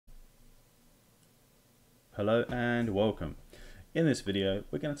Hello and welcome. In this video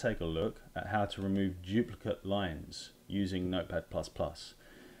we're going to take a look at how to remove duplicate lines using Notepad++.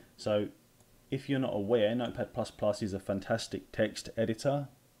 So if you're not aware, Notepad++ is a fantastic text editor,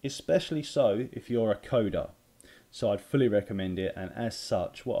 especially so if you're a coder. So I'd fully recommend it, and as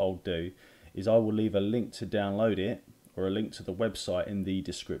such what I'll do is I will leave a link to download it or a link to the website in the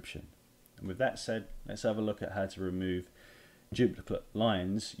description. And with that said, let's have a look at how to remove duplicate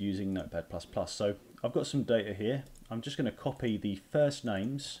lines using Notepad++. So I've got some data here. I'm just going to copy the first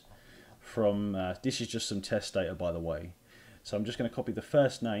names from, this is just some test data by the way. So I'm just going to copy the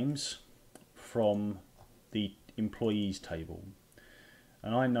first names from the employees table.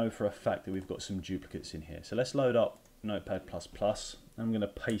 And I know for a fact that we've got some duplicates in here. So let's load up Notepad++. I'm going to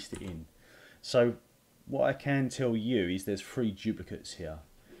paste it in. So what I can tell you is there's 3 duplicates here.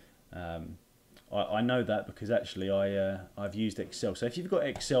 I know that because actually I've used Excel. So if you've got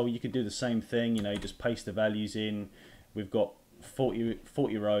Excel, you could do the same thing. You know, you just paste the values in. We've got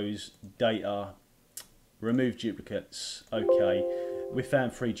 40 rows, data, remove duplicates. Okay, we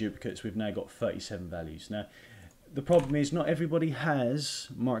found 3 duplicates. We've now got 37 values. Now, the problem is not everybody has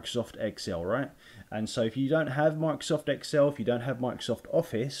Microsoft Excel, right? And so if you don't have Microsoft Excel, if you don't have Microsoft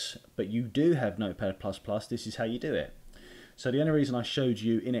Office, but you do have Notepad++, this is how you do it. So the only reason I showed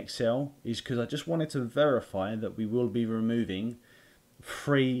you in Excel is because I just wanted to verify that we will be removing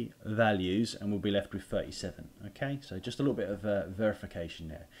 3 values and we'll be left with 37. Okay, so just a little bit of verification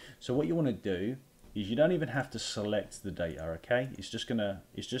there. So what you want to do is you don't even have to select the data. Okay, it's just gonna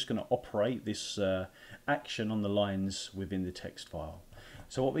operate this action on the lines within the text file.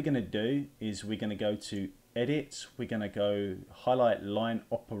 So what we're going to do is we're going to go to Edit. We're going to go highlight line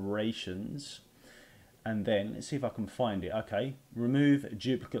operations. And then let's see if I can find it. Okay, remove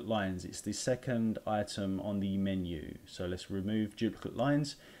duplicate lines. It's the second item on the menu. So let's remove duplicate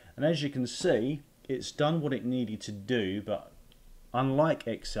lines. And as you can see, it's done what it needed to do, but unlike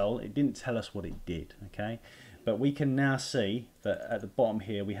Excel, it didn't tell us what it did. Okay, but we can now see that at the bottom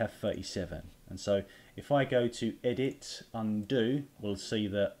here we have 37. And so if I go to Edit, Undo, we'll see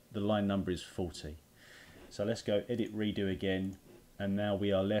that the line number is 40. So let's go Edit, Redo again, and now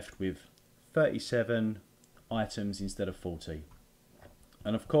we are left with 37 items instead of 40.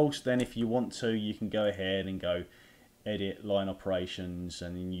 And of course then if you want to, you can go ahead and go edit line operations,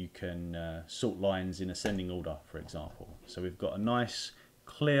 and then you can sort lines in ascending order, for example. So we've got a nice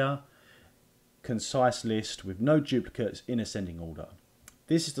clear concise list with no duplicates in ascending order.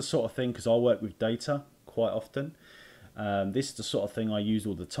 This is the sort of thing, because I work with data quite often, this is the sort of thing I use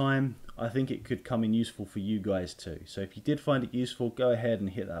all the time. I think it could come in useful for you guys too. So if you did find it useful, go ahead and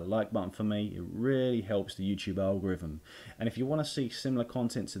hit that like button for me. It really helps the YouTube algorithm. And if you want to see similar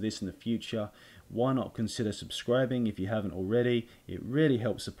content to this in the future, why not consider subscribing if you haven't already? It really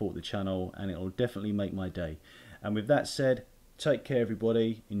helps support the channel and it will definitely make my day. And with that said, take care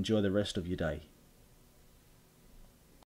everybody. Enjoy the rest of your day.